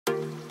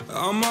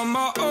I'm on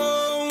my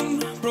own,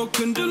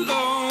 broken and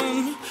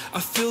alone. I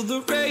feel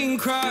the rain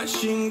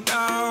crashing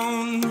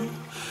down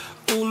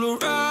all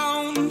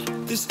around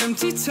this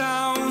empty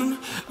town.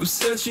 I'm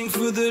searching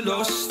for the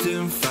lost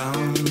and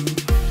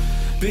found,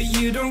 but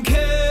you don't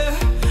care,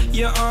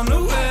 you're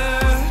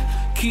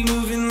unaware. Keep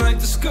moving like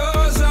the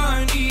scars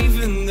aren't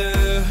even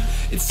there.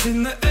 It's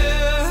in the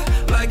air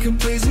like a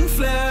blazing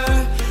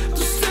flare. Don't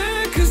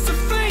stare, 'cause the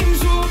flames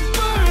will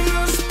burn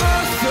us. I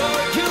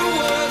thought you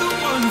were the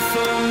one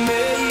for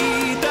me.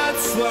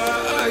 That's why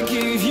I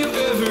gave you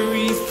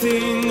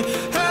everything.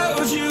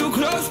 Held you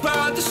close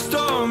by the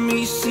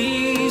stormy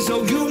seas.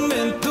 Oh, you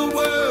meant the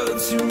world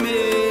to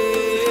me.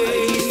 I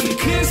used to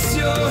kiss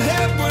your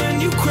head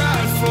when you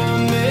cried for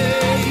me.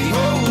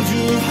 Hold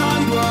your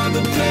hand while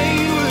the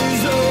pain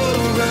was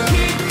over.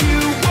 Keep you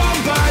warm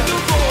by the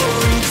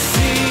roaring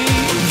sea.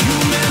 You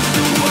meant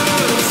the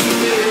world to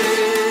me.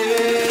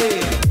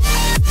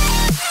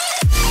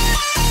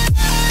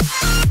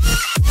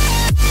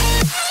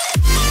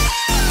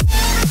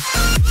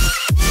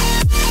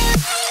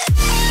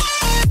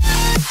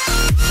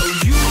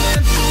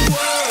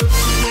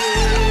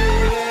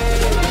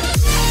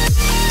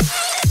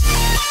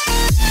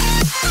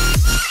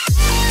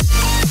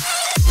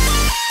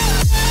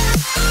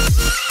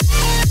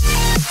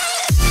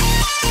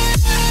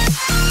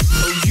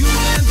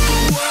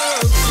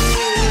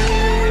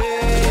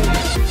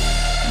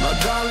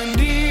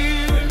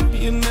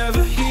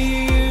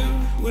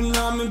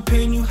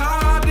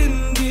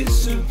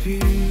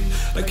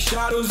 Like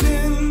shadows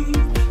in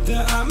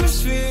the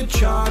atmosphere,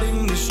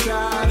 charting the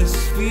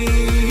stratosphere.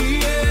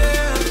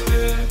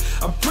 Yeah.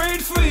 I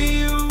prayed for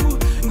you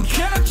and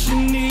kept you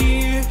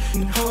near,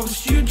 in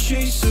hopes you'd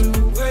chase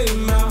away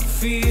my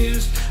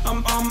fears.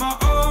 I'm on my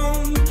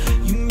own,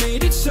 you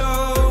made it so,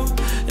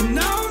 and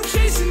now I'm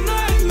chasing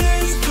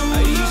nightmares through.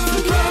 I used to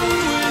run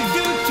with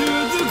you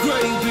through the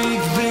great big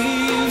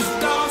leaves,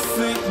 laugh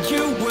at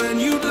you when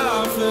you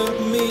laugh at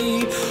me.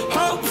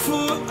 Hope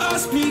for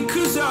us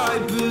because I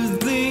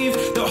believe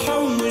the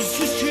home was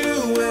just you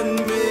and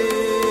me.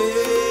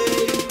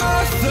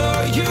 I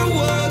thought you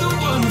were the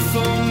one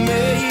for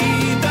me.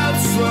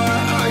 That's why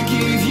I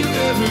gave you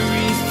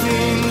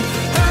everything.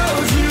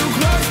 Held you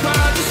close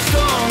by the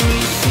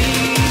stormy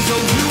seas.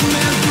 Oh, you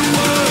meant the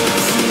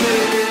world to me.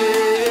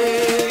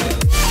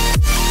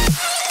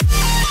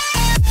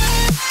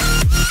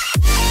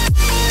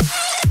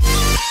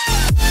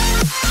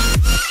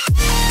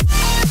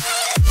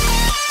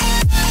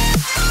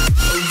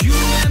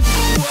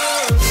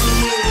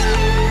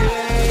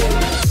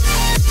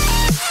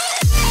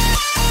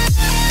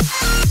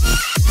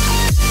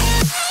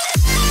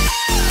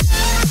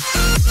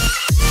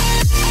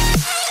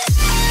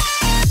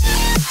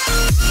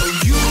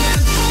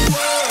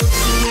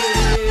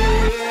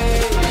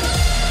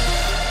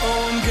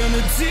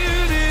 Do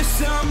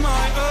this on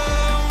my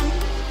own.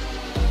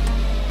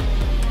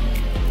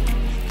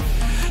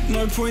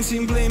 No point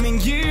in blaming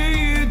you,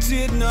 you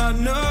did not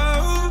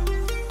know.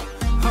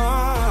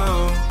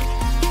 Oh,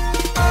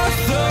 I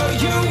thought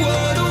you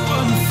were the